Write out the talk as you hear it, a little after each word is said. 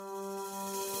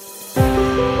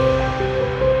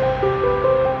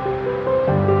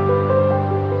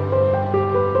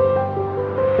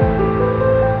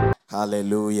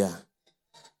Hallelujah.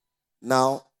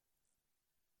 Now,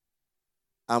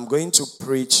 I'm going to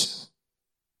preach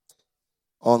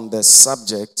on the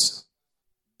subject,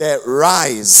 the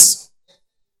rise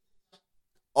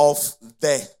of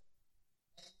the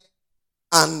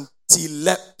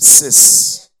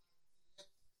antilepsis.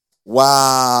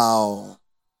 Wow.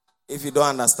 If you don't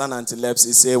understand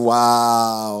antilepsis, say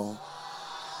wow.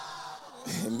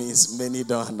 It means many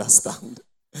don't understand.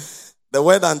 The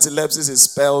word antilepsis is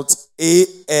spelled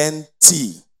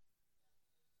A-N-T.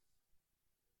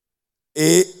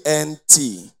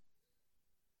 A-N-T.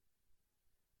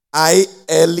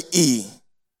 I-L-E.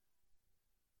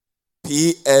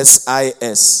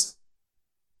 P-S-I-S.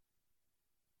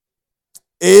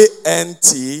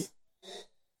 A-N-T.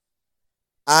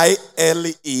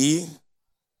 I-L-E.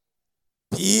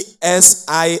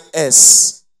 P-S-I-S.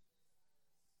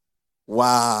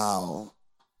 Wow.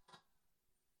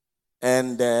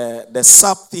 And the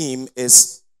sub-theme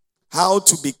is how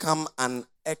to become an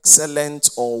excellent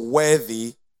or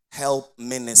worthy help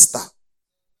minister.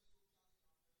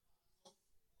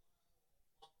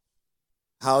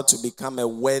 How to become a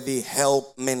worthy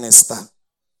help minister.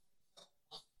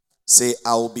 Say,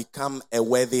 I will become a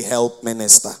worthy help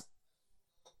minister.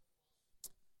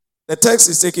 The text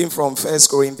is taken from 1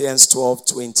 Corinthians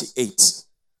 12:28.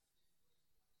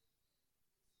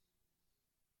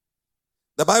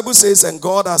 The Bible says, and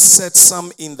God has set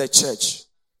some in the church.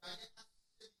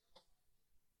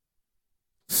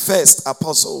 First,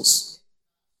 apostles.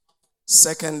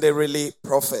 Secondarily,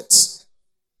 prophets.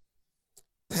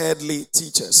 Thirdly,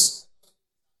 teachers.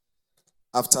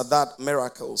 After that,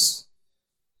 miracles.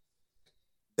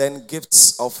 Then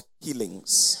gifts of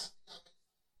healings,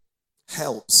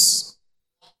 helps,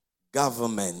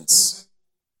 governments,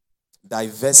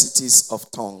 diversities of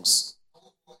tongues.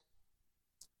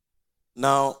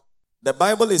 Now, the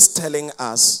Bible is telling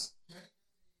us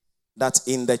that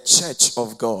in the church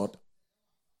of God,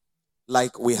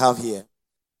 like we have here,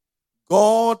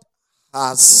 God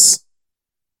has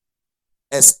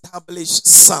established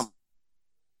some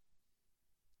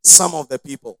of the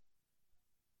people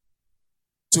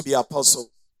to be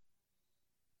apostles.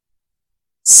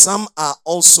 Some are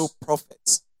also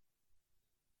prophets.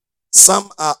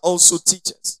 Some are also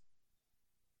teachers.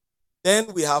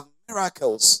 Then we have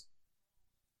miracles.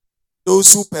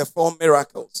 Those who perform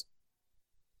miracles.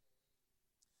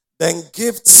 Then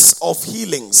gifts of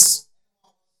healings.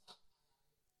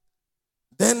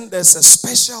 Then there's a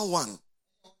special one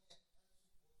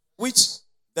which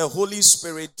the Holy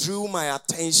Spirit drew my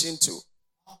attention to,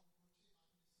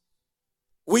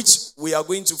 which we are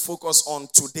going to focus on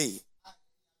today.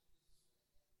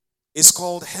 It's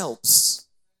called helps.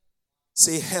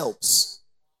 Say helps.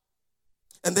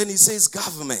 And then he says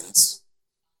government.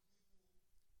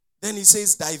 Then he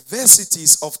says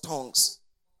diversities of tongues.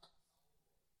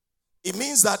 It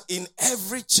means that in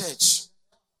every church,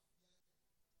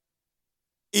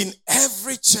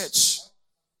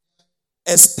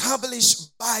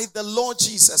 established by the Lord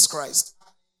Jesus Christ,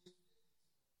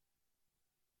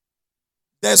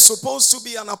 there's supposed to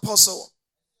be an apostle,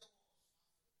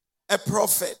 a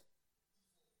prophet,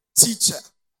 teacher.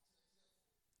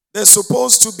 There's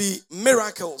supposed to be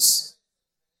miracles,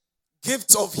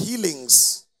 gifts of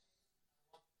healings,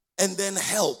 and then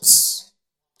helps,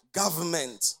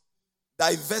 government,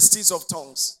 diversities of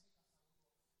tongues.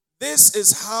 This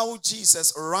is how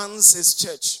Jesus runs his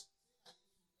church.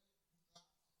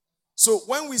 So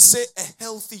when we say a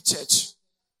healthy church,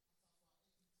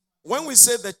 when we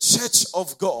say the church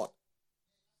of God,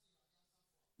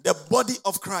 the body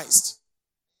of Christ,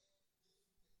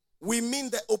 we mean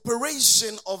the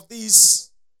operation of these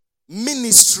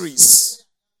ministries.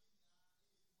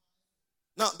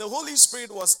 Now, the Holy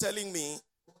Spirit was telling me,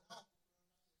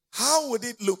 how would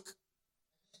it look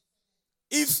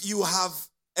if you have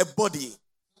a body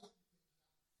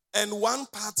and one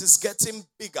part is getting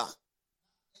bigger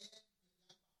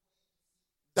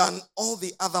than all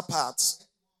the other parts?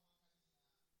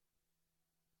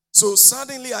 So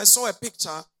suddenly I saw a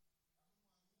picture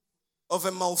of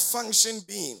a malfunctioned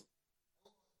being.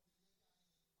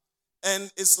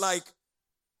 And it's like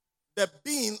the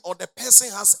being or the person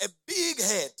has a big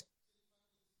head,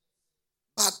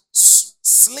 but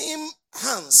slim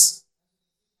hands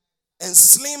and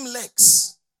slim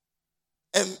legs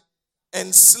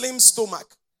and slim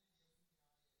stomach.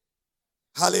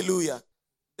 Hallelujah.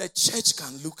 The church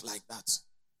can look like that.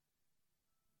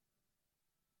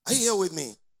 Are you here with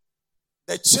me?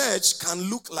 The church can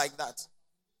look like that.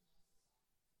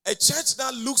 A church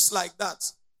that looks like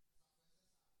that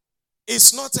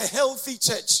is not a healthy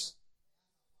church.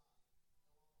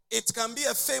 It can be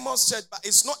a famous church, but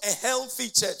it's not a healthy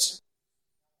church.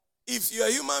 If you're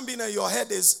a human being and your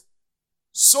head is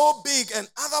so big and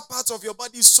other parts of your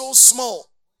body so small,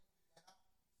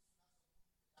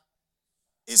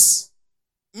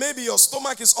 maybe your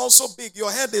stomach is also big,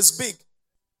 your head is big,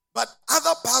 but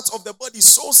other parts of the body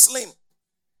so slim.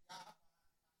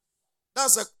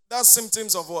 That's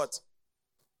symptoms of what?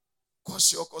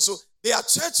 Kwashiorkor. So there are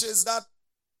churches that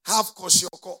have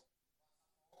kwashiorkor.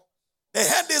 The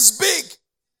head is big,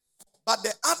 but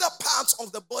the other parts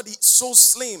of the body so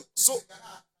slim,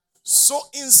 so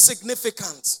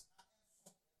insignificant.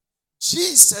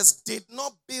 Jesus did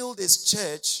not build his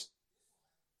church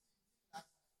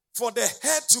for the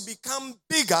head to become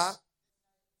bigger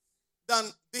than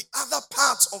the other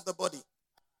parts of the body.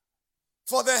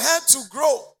 For the head to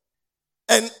grow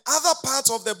and other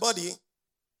parts of the body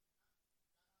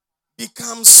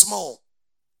become small.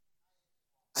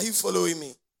 Are you following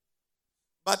me?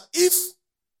 But if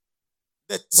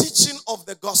the teaching of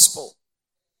the gospel,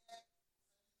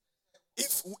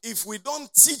 if we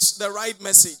don't teach the right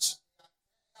message,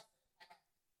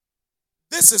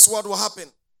 this is what will happen.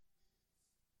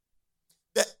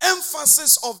 The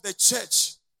emphasis of the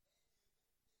church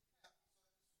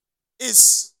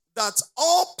is that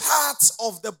all parts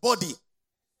of the body,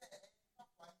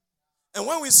 and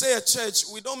when we say a church,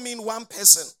 we don't mean one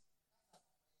person.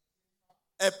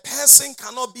 A person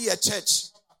cannot be a church.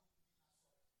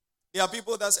 There are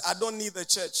people that say, I don't need the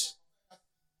church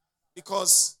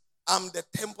because I'm the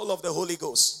temple of the Holy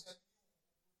Ghost.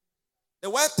 The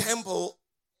word temple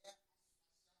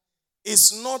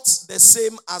is not the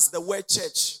same as the word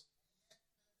church.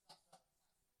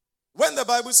 When the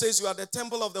Bible says you are the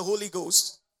temple of the Holy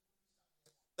Ghost,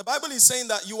 the Bible is saying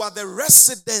that you are the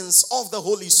residence of the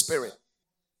Holy Spirit.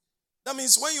 That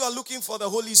means when you are looking for the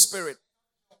Holy Spirit,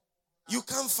 you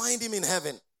can't find him in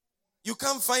heaven. You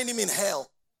can't find him in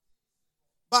hell.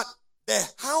 But the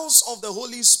house of the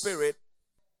Holy Spirit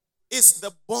is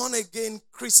the born-again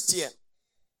Christian.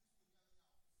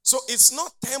 So it's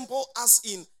not temple as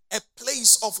in a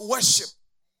place of worship.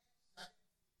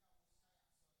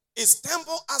 It's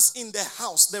temple as in the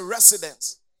house, the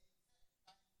residence.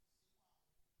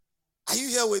 Are you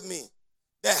here with me?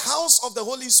 The house of the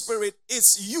Holy Spirit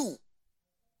is you.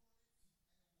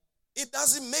 It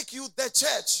doesn't make you the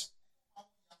church.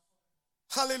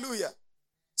 Hallelujah.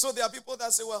 So there are people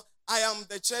that say, well, I am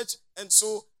the church, and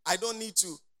so I don't need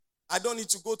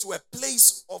to go to a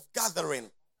place of gathering.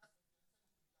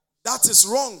 That is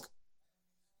wrong.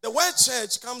 The word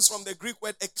church comes from the Greek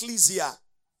word ecclesia.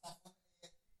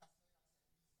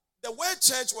 The word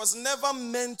church was never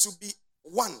meant to be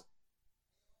one.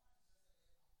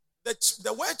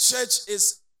 The word church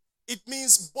it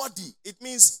means body. It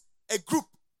means a group.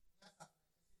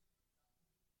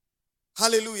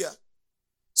 Hallelujah.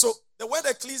 So the word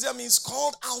ecclesia means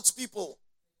called out people.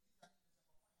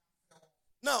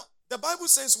 Now, the Bible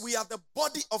says we are the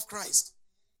body of Christ.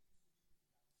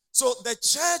 So the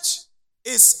church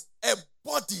is a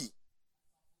body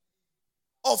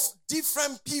of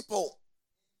different people.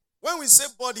 When we say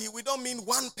body, we don't mean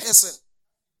one person.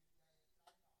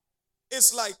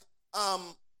 It's like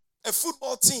a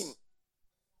football team.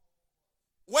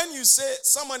 When you say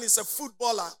someone is a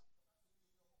footballer,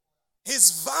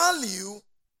 his value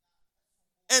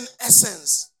and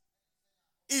essence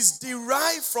is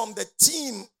derived from the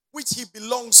team which he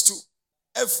belongs to.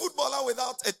 A footballer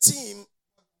without a team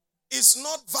is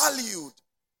not valued.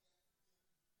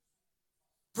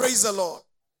 Praise the Lord.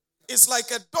 It's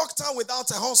like a doctor without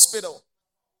a hospital.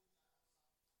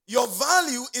 Your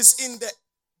value is in the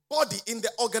body, in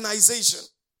the organization.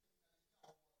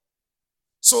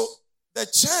 So the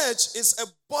church is a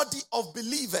body of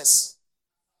believers.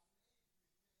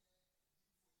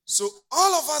 So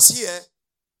all of us here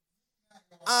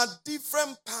are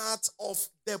different parts of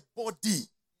the body.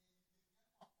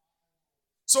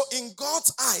 So in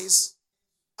God's eyes,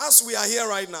 as we are here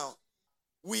right now,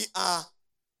 we are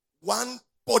one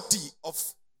body of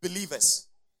believers.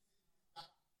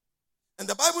 And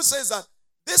the Bible says that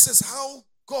this is how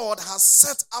God has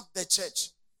set up the church.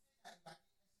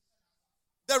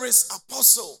 There is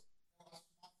apostle,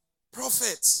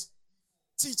 prophets,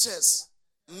 teachers,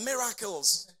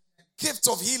 miracles, gifts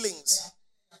of healings,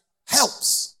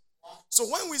 helps. So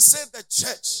when we say the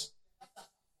church,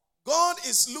 God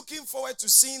is looking forward to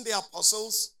seeing the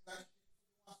apostles,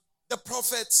 the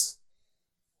prophets,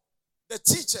 the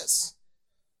teachers,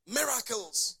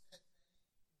 miracles,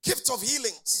 gift of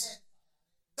healings.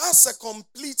 That's a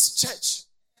complete church.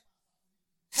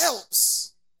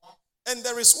 Helps. And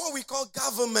there is what we call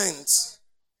government.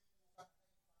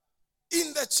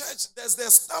 In the church, there's the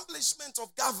establishment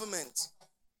of government.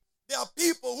 There are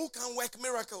people who can work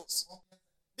miracles.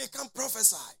 They can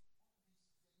prophesy.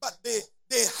 but they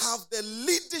have the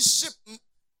leadership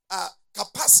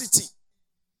capacity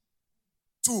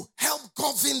to help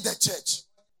govern the church.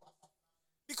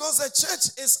 Because the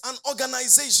church is an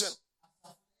organization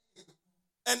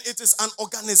and it is an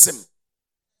organism.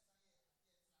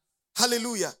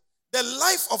 Hallelujah. The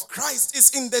life of Christ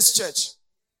is in this church.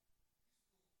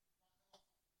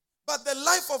 But the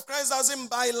life of Christ doesn't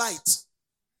buy light.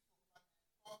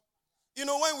 You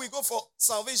know, when we go for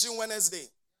Salvation Wednesday,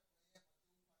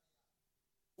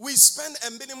 we spend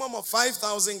a minimum of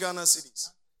 5,000 Ghana cedis.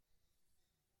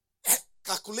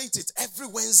 Calculate it every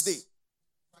Wednesday.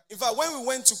 In fact, when we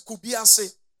went to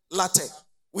Kubiase Latte,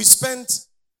 we spent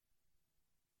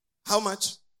how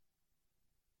much?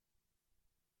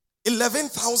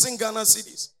 11,000 Ghana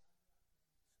cedis.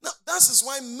 Now, that is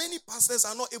why many pastors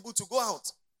are not able to go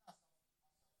out.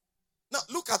 Now,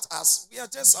 look at us. We are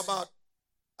just about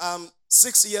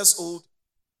 6 years old.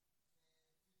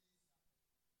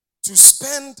 To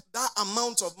spend that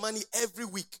amount of money every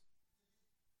week.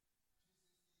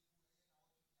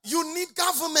 You need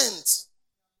government.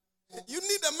 You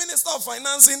need a minister of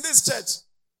finance in this church.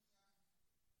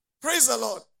 Praise the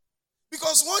Lord.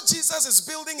 Because what Jesus is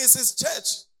building is his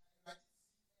church.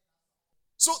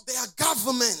 So they are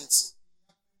government.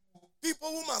 People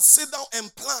who must sit down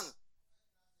and plan.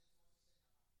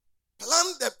 Plan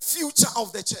the future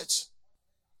of the church.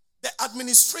 The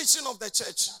administration of the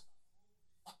church.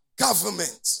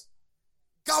 Government.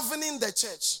 Governing the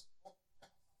church.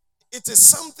 It is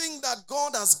something that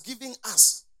God has given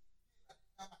us.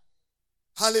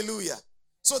 Hallelujah.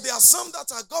 So there are some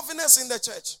that are governors in the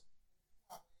church.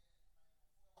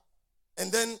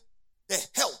 And then the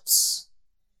helps.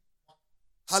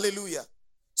 Hallelujah.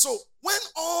 So when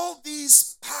all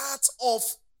these parts of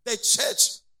the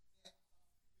church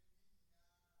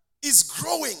is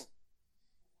growing,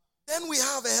 then we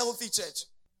have a healthy church.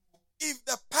 If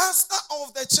the pastor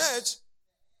of the church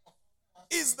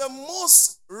is the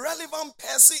most relevant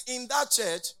person in that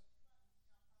church,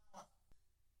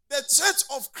 the church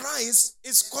of Christ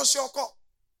is Koshoko.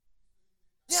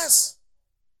 Yes.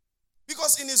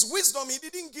 Because in his wisdom, he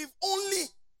didn't give only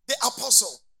the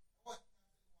apostle.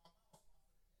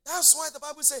 That's why the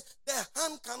Bible says the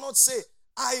hand cannot say,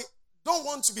 I don't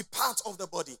want to be part of the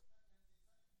body.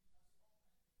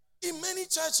 In many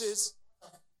churches,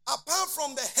 apart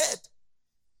from the head,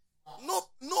 no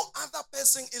other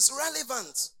person is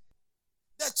relevant.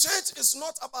 The church is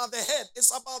not about the head,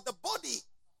 it's about the body.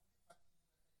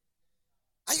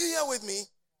 Are you here with me?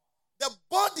 The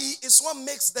body is what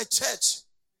makes the church.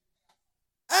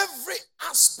 Every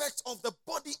aspect of the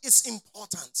body is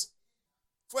important.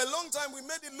 For a long time, we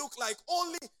made it look like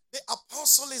only the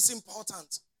apostle is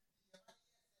important.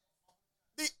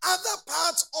 The other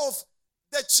part of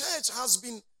the church has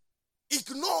been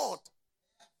ignored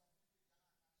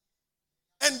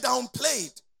and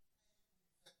downplayed.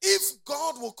 If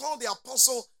God will call the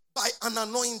apostle by an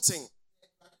anointing,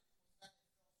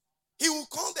 he will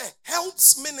call the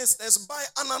helps ministers by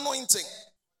an anointing.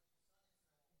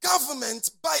 Government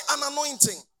by an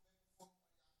anointing.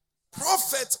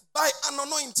 Prophet by an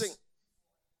anointing.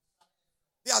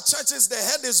 There are churches, the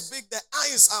head is big, the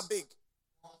eyes are big.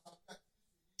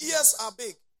 Ears are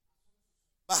big,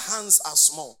 but hands are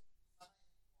small.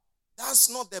 That's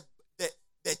not the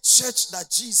church that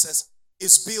Jesus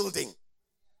is building.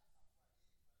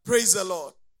 Praise the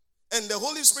Lord. And the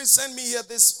Holy Spirit sent me here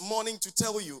this morning to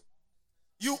tell you,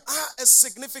 you are a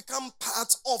significant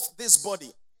part of this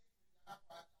body.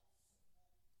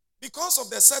 Because of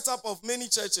the setup of many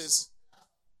churches,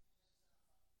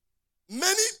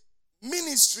 many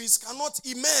ministries cannot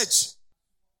emerge.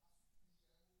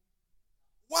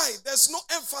 Why? There's no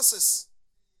emphasis.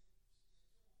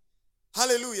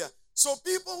 Hallelujah. So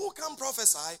people who can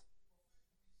prophesy,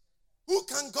 who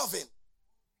can govern,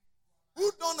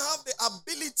 who don't have the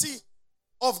ability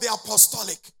of the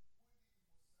apostolic,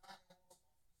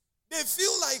 they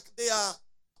feel like they are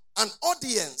an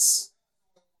audience.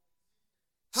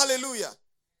 Hallelujah.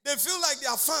 They feel like they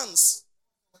are fans.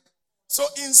 So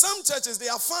in some churches, they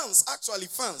are fans, actually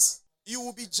fans. You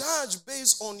will be judged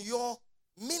based on your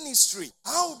ministry.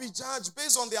 I will be judged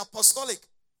based on the apostolic.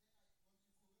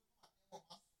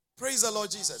 Praise the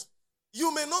Lord Jesus.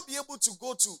 You may not be able to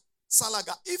go to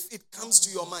Salaga if it comes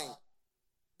to your mind.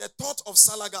 The thought of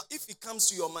Salaga, if it comes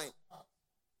to your mind,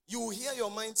 you will hear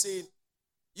your mind saying,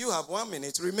 you have 1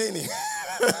 minute remaining.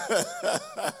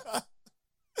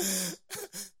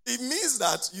 It means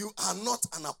that you are not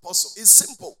an apostle. It's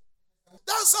simple.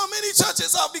 That's how many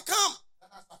churches have become.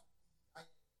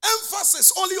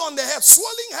 Emphasis only on the head,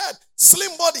 swelling head,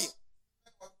 slim body.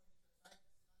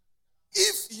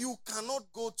 If you cannot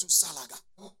go to Salaga,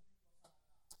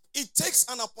 It takes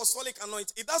an apostolic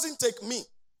anointing. It doesn't take me.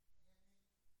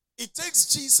 It takes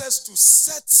Jesus to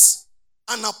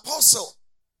set an apostle.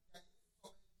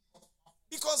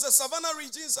 Because the Savannah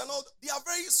regions and all, they are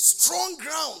very strong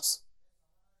grounds.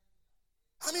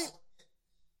 I mean,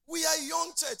 we are a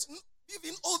young church.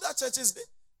 Even older churches,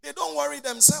 they don't worry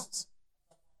themselves.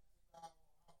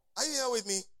 Are you here with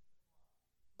me?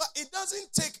 But it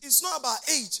doesn't take, it's not about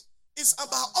age. It's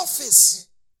about office.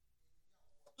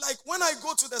 Like when I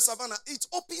go to the Savannah, it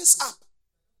opens up.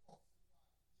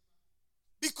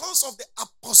 Because of the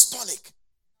apostolic.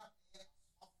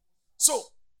 So,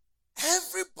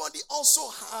 everybody also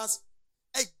has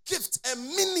a gift, a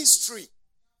ministry.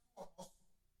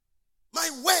 My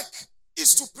work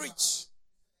is to preach.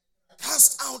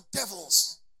 Cast out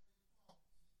devils.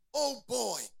 Oh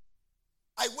boy.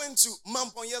 I went to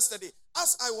Mampon yesterday.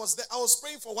 As I was there, I was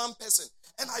praying for one person.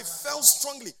 And I felt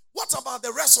strongly. What about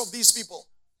the rest of these people?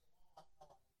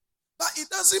 But it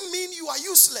doesn't mean you are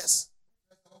useless.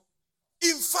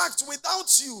 In fact,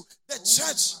 without you, the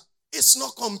church is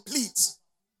not complete.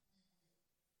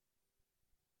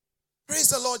 Praise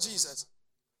the Lord Jesus.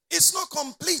 It's not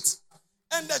complete.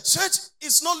 And the church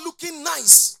is not looking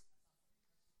nice.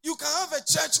 You can have a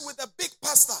church with a big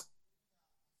pastor.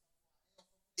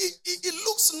 It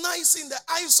looks nice in the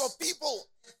eyes of people.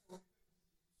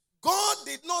 God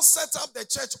did not set up the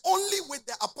church only with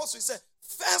the apostle. He said,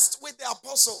 first with the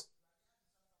apostle.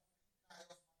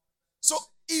 So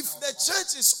if the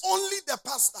church is only the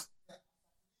pastor,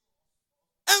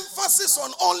 emphasis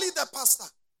on only the pastor,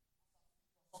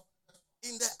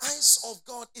 in the eyes of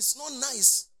God, it's not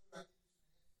nice.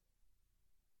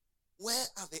 Where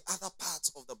are the other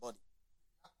parts of the body?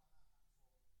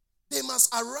 They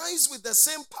must arise with the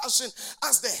same passion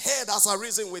as the head has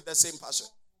arisen with the same passion.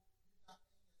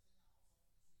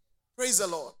 Praise the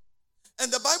Lord.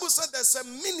 And the Bible said there's a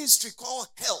ministry called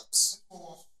helps.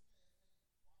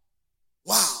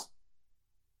 Wow.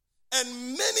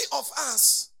 And many of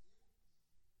us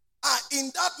are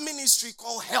in that ministry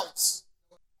called helps.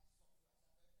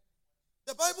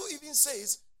 The Bible even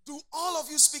says, do all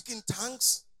of you speak in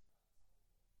tongues?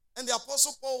 And the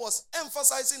Apostle Paul was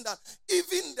emphasizing that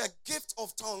even the gift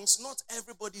of tongues, not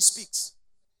everybody speaks.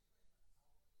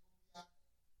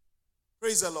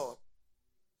 Praise the Lord.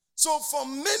 So for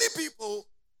many people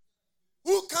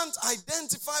who can't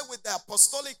identify with the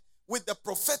apostolic, with the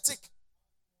prophetic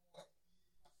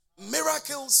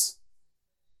miracles,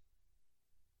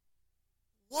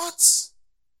 what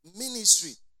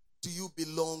ministry do you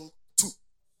belong to?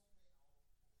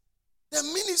 The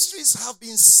ministries have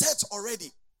been set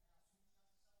already.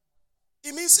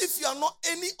 It means if you are not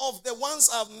any of the ones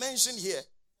I've mentioned here,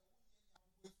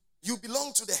 you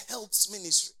belong to the helps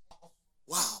ministry.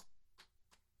 Wow.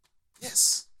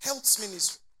 Yes, helps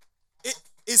ministry.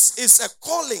 It's a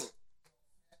calling.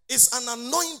 It's an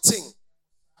anointing.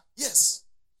 Yes.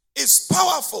 It's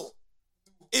powerful.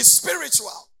 It's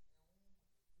spiritual.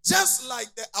 Just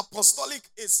like the apostolic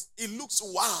is, it looks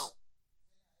wow.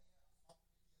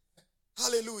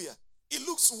 Hallelujah. It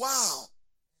looks wow.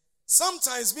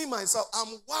 Sometimes me, myself,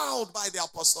 I'm wowed by the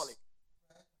apostolic.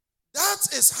 That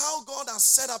is how God has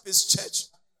set up his church.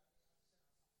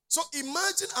 So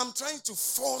imagine I'm trying to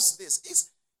force this.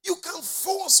 You can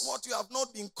force what you have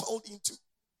not been called into.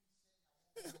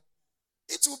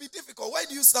 It will be difficult. Where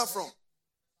do you start from?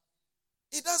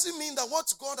 It doesn't mean that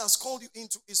what God has called you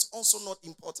into is also not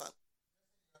important.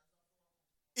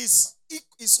 It's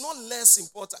not less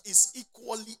important. It's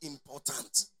equally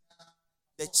important.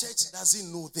 The church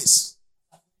doesn't know this.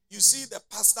 You see the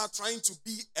pastor trying to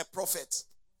be a prophet.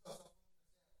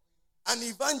 An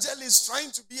evangelist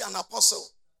trying to be an apostle.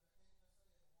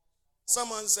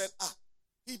 Someone said,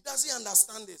 he doesn't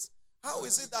understand this. How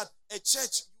is it that a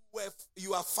church,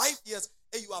 you have 5 years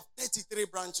and you have 33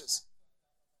 branches?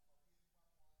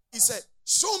 He said,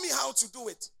 show me how to do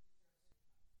it.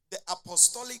 The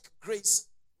apostolic grace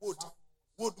would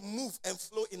move and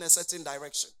flow in a certain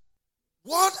direction.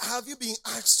 What have you been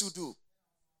asked to do?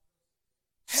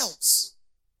 Helps.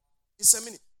 It's a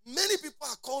ministry. Many people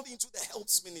are called into the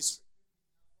helps ministry.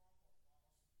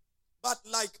 But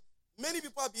like many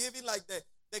people are behaving like the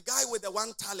guy with the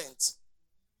 1 talent.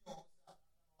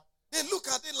 They look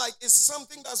at it like it's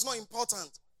something that's not important.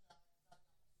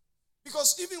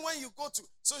 Because even when you go to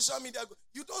social media,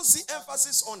 you don't see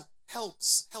emphasis on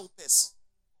helpers.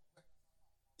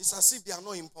 It's as if they are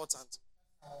not important.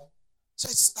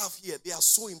 Church staff here, they are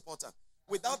so important.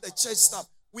 Without the church staff,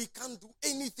 we can't do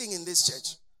anything in this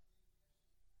church.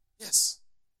 Yes.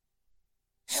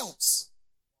 Helps.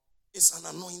 It's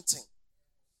an anointing.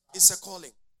 It's a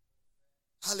calling.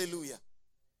 Hallelujah.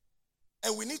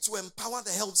 And we need to empower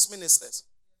the helps ministers.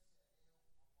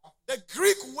 The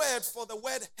Greek word for the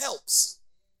word helps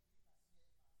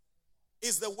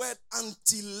is the word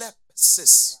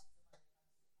antilepsis.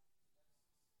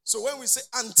 So when we say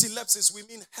antilepsis, we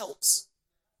mean helps.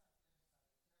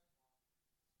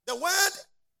 The word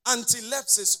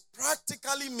antilepsis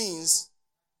practically means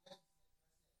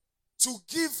to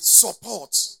give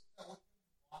support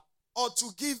or to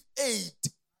give aid.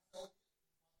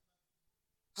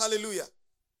 Hallelujah.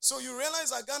 So you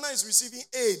realize that Ghana is receiving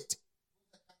aid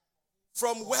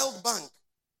from World Bank.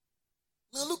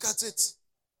 Now look at it.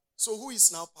 So who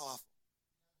is now powerful?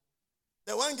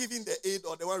 The one giving the aid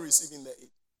or the one receiving the aid?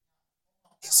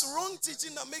 It's wrong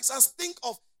teaching that makes us think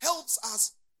of helps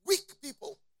as weak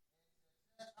people.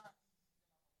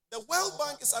 The World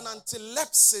Bank is an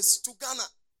antilepsis to Ghana.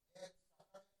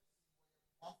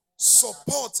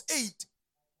 Support, aid.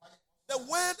 The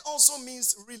word also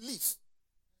means relief.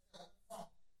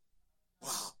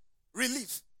 Wow.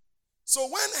 Relief. So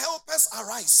when helpers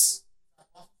arise,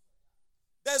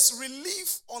 there's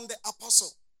relief on the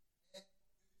apostle.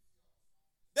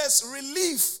 There's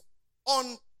relief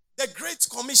on the Great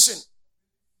Commission.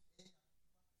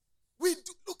 We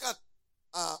do look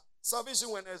at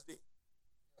Salvation Wednesday.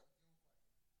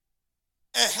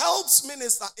 A helps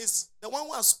minister is the one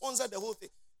who has sponsored the whole thing.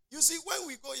 You see, when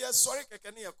we go, yes, sorry,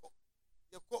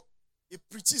 he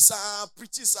preaches.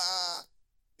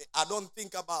 I don't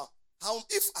think about how,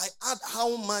 if I add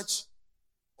how much,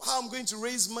 how I'm going to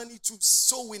raise money to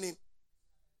soul winning.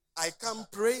 I can't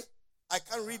pray. I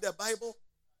can't read the Bible.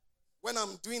 When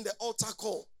I'm doing the altar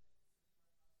call,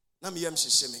 Nami yam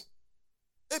shishimi.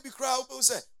 Ebi crowd will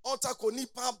say altar call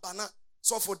nipa bana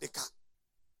so for the car.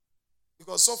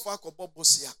 Because so far ko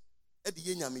bobosia edi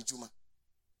yenya mijuma.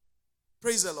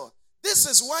 Praise the Lord. This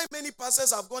is why many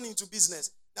pastors have gone into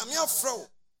business. Namia fro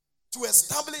to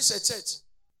establish a church.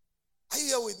 Are you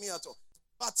here with me at all?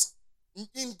 But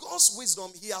in God's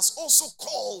wisdom, he has also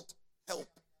called help.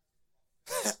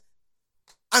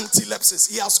 Antilepsis.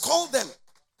 He has called them.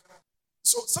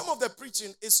 So some of the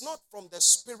preaching is not from the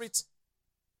spirit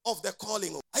of the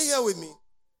calling. Are you here with me?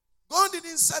 God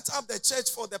didn't set up the church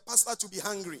for the pastor to be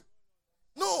hungry.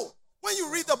 No. When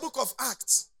you read the book of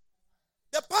Acts,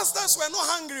 the pastors were not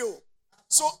hungry.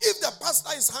 So if the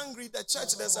pastor is hungry, the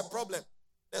church, there's a problem.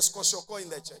 There's koshoko in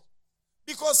the church.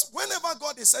 Because whenever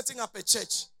God is setting up a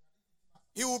church,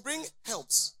 he will bring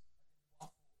helps.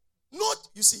 Not,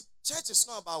 you see, church is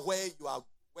not about where you are.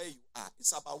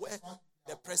 It's about where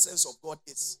the presence of God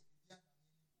is.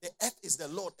 The earth is the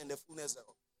Lord and the fullness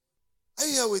thereof. Are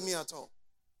you here with me at all?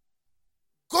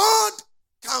 God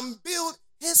can build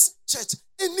his church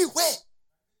anywhere.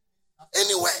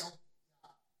 Anywhere.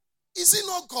 Is he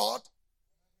not God?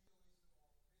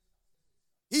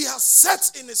 He has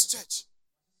set in his church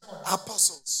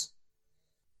apostles.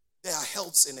 There are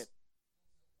helps in it.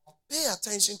 Pay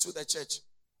attention to the church.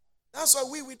 That's why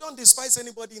we don't despise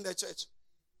anybody in the church.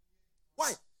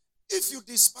 Why? If you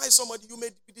despise somebody, you may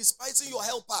be despising your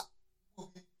helper.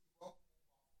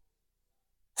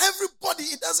 Everybody,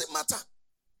 it doesn't matter.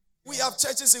 We have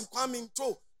churches in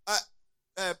Kwaminto,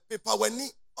 Pepaweni,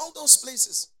 all those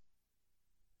places.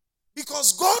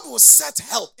 Because God will set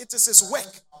help. It is his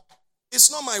work. It's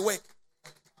not my work.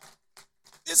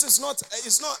 This is not,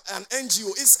 it's not an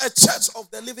NGO. It's a church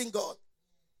of the living God.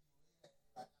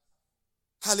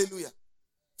 Hallelujah.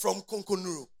 From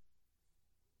Konkonuru,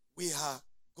 we have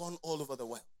gone all over the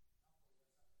world.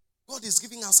 God is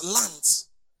giving us lands.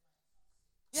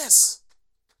 Yes.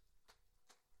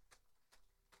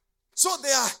 So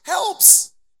there are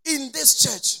helps in this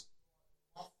church.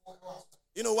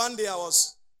 You know, one day I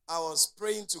was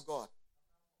praying to God,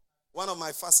 one of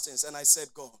my fastings, and I said,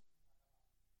 God,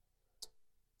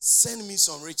 send me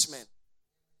some rich men.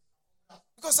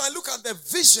 Because I look at the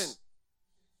vision,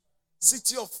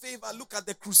 City of Favor, look at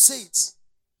the crusades.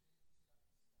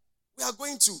 We are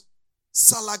going to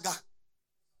Salaga.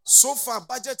 So far,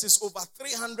 budget is over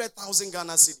 300,000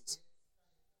 Ghana cedis.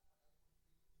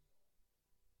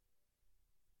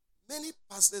 Many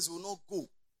pastors will not go.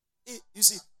 You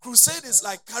see, crusade is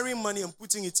like carrying money and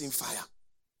putting it in fire.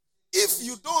 If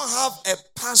you don't have a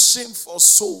passion for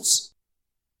souls.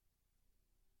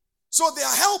 So they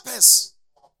are helpers.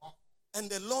 And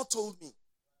the Lord told me,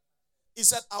 he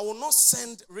said, I will not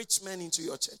send rich men into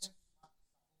your church.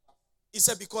 He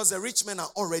said, because the rich men are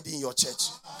already in your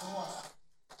church.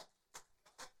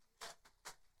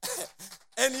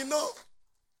 And you know,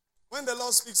 when the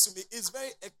Lord speaks to me, it's very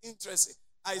interesting.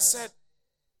 I said,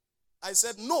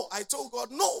 no. I told God,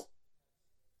 no.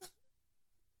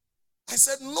 I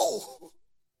said, no.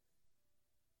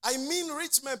 I mean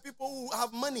rich men, people who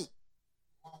have money.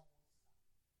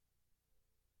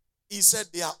 He said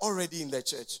they are already in the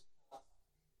church.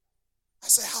 I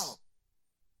said, how?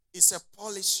 He said,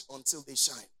 polish until they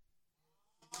shine.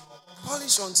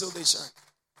 Polish until they shine.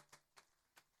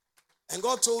 And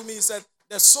God told me, he said,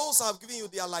 the souls I've given you,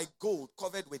 they are like gold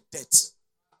covered with dirt.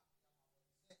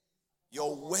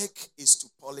 Your work is to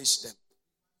polish them.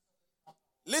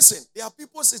 Listen, there are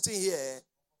people sitting here,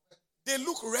 they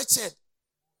look wretched.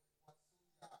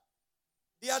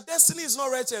 Their destiny is not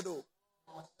wretched, though.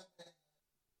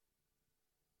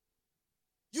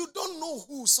 You don't know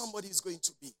who somebody is going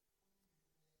to be.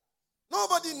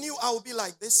 Nobody knew I would be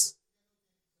like this.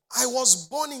 I was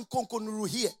born in Konkonuru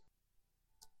here.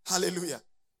 Hallelujah.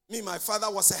 Me, my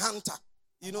father was a hunter.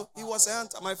 You know, he was a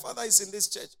hunter. My father is in this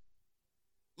church.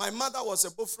 My mother was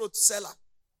a buffalo seller.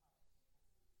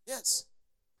 Yes.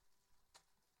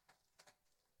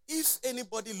 If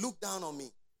anybody looked down on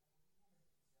me,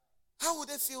 how would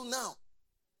they feel now?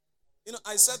 You know,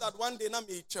 I said that one day,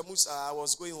 I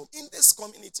was going home in this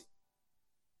community.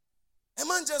 A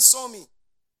man just saw me.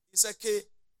 He said, "Okay,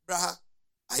 braha."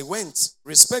 I went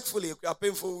respectfully.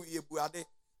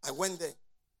 I went there.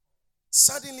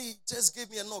 Suddenly, he just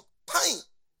gave me a knock. Pine.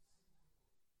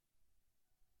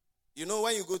 You know,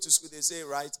 when you go to school, they say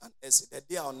write an essay. The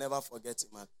day I'll never forget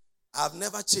it, man. I've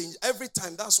never changed. Every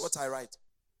time, that's what I write.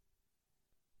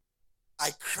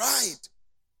 I cried.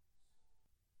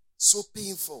 So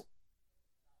painful.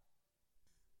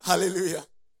 Hallelujah.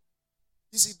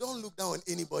 You see, don't look down on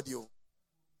anybody. Oh.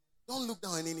 Don't look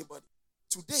down on anybody.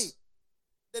 Today,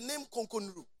 the name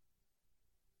Konkonuru,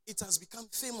 it has become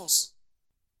famous.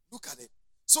 Look at it.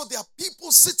 So there are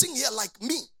people sitting here like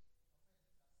me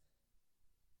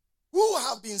who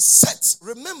have been set.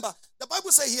 Remember, the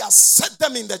Bible says he has set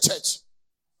them in the church.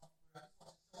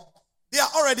 They are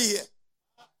already here.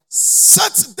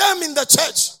 Set them in the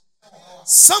church.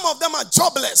 Some of them are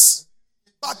jobless.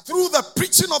 But through the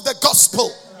preaching of the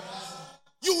gospel,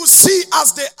 you will see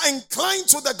as they incline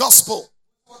to the gospel,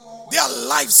 their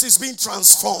lives is being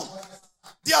transformed.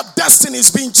 Their destiny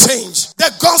is being changed.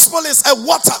 The gospel is a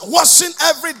water washing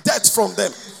every dirt from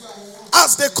them.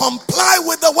 As they comply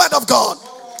with the word of God,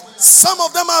 some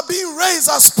of them are being raised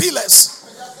as pillars,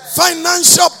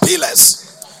 financial pillars.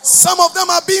 Some of them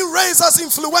are being raised as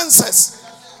influencers.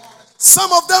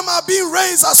 Some of them are being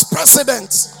raised as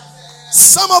presidents.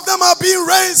 Some of them are being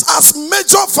raised as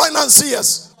major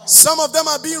financiers. Some of them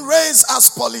are being raised as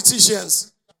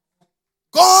politicians.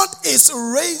 God is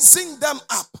raising them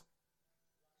up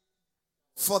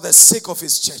for the sake of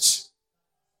his church.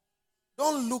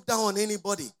 Don't look down on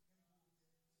anybody.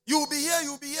 You'll be here,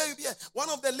 you'll be here, you'll be here. One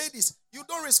of the ladies, you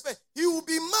don't respect. He will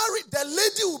be married. The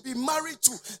lady will be married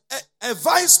to a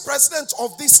vice president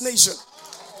of this nation.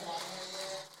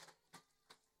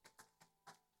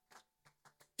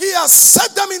 He has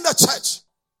set them in the church.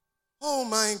 Oh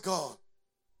my God.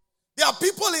 There are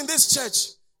people in this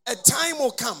church, a time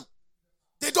will come.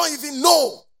 They don't even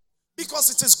know. Because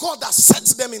it is God that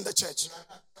sets them in the church.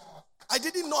 I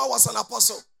didn't know I was an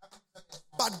apostle.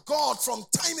 But God from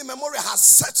time immemorial has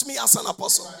set me as an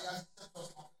apostle.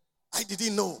 I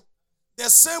didn't know. The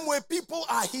same way people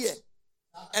are here.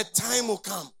 A time will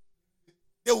come.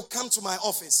 They will come to my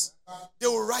office. They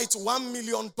will write $1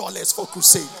 million for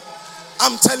crusade.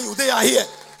 I'm telling you, they are here.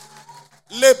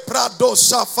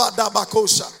 Lepradosha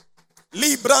fadabakosha.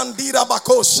 Librandira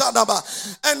bakosha daba.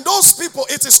 And those people,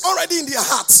 it is already in their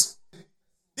hearts.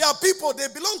 There are people, they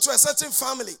belong to a certain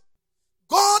family.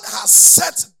 God has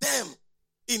set them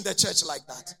in the church like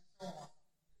that.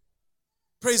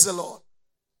 Praise the Lord.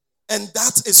 And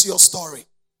that is your story.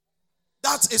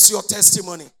 That is your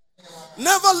testimony.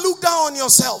 Never look down on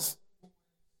yourself.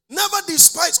 Never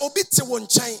despise.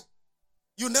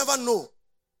 You never know.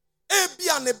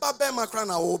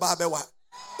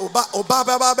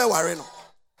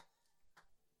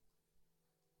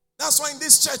 That's why in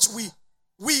this church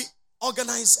we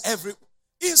organize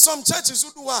in some churches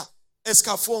who do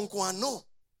no.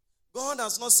 God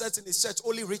has not set in his church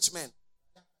only rich men.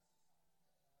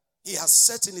 He has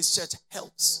set in his church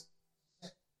helps.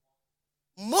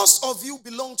 Most of you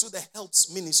belong to the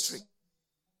helps ministry.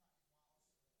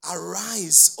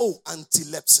 Arise, oh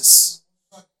antilepsis.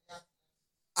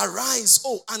 Arise,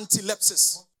 oh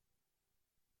antilepsis.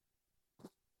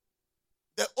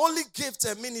 The only gift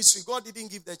and ministry God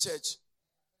didn't give the church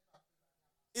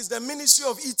is the ministry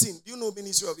of eating. Do you know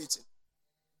ministry of eating?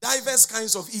 Diverse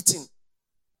kinds of eating.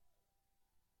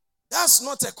 That's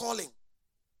not a calling.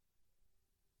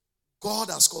 God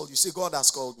has called you. Say, God has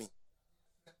called me.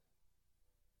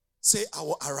 Say, I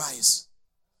will arise.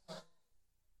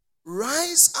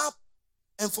 Rise up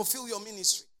and fulfill your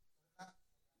ministry.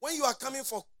 When you are coming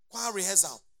for choir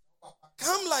rehearsal,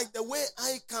 Come like the way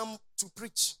I come to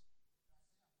preach.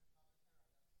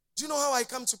 Do you know how I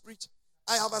come to preach?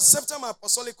 I have accepted my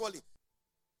apostolic calling.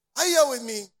 Are you here with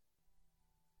me?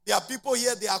 There are people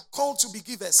here, they are called to be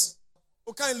givers.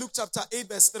 Okay, in Luke chapter 8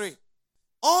 verse 3.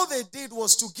 All they did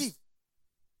was to give.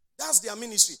 That's their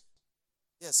ministry.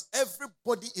 Yes,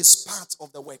 everybody is part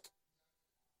of the work.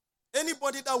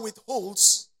 Anybody that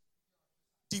withholds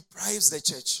deprives the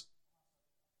church.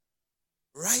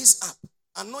 Rise up.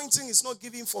 Anointing is not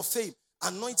given for fame.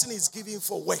 Anointing is given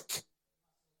for work.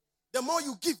 The more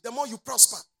you give, the more you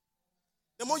prosper.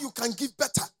 The more you can give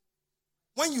better.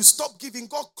 When you stop giving,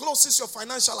 God closes your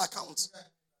financial account.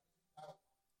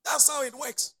 That's how it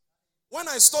works. When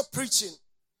I stop preaching,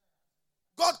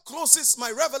 God closes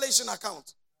my revelation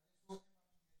account.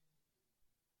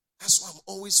 That's why I'm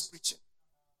always preaching.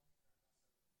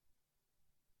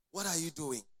 What are you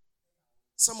doing?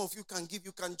 Some of you can give,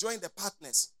 you can join the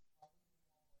partners.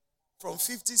 From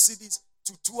 50 cities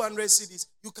to 200 cities.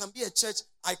 You can be a church.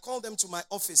 I call them to my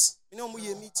office. You know,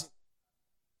 we are meeting.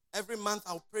 Every month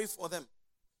I'll pray for them.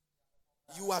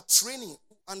 You are training,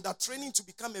 under training to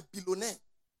become a billionaire,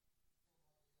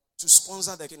 to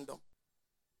sponsor the kingdom.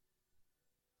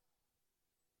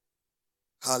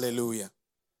 Hallelujah.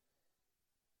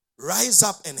 Rise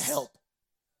up and help.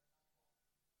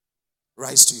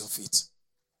 Rise to your feet.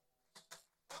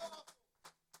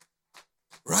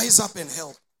 Rise up and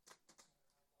help.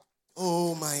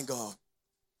 Oh my God.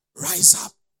 Rise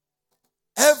up.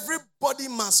 Everybody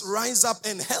must rise up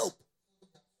and help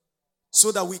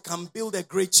so that we can build a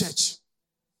great church.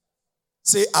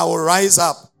 Say, I will rise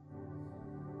up.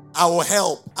 I will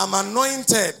help. I'm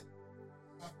anointed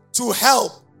to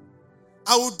help.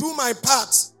 I will do my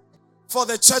part for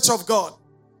the church of God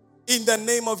in the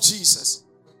name of Jesus.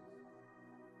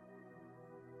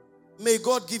 May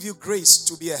God give you grace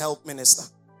to be a help minister.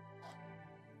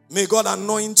 May God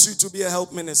anoint you to be a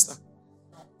help minister.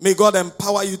 May God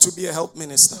empower you to be a help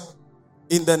minister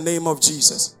in the name of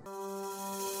Jesus.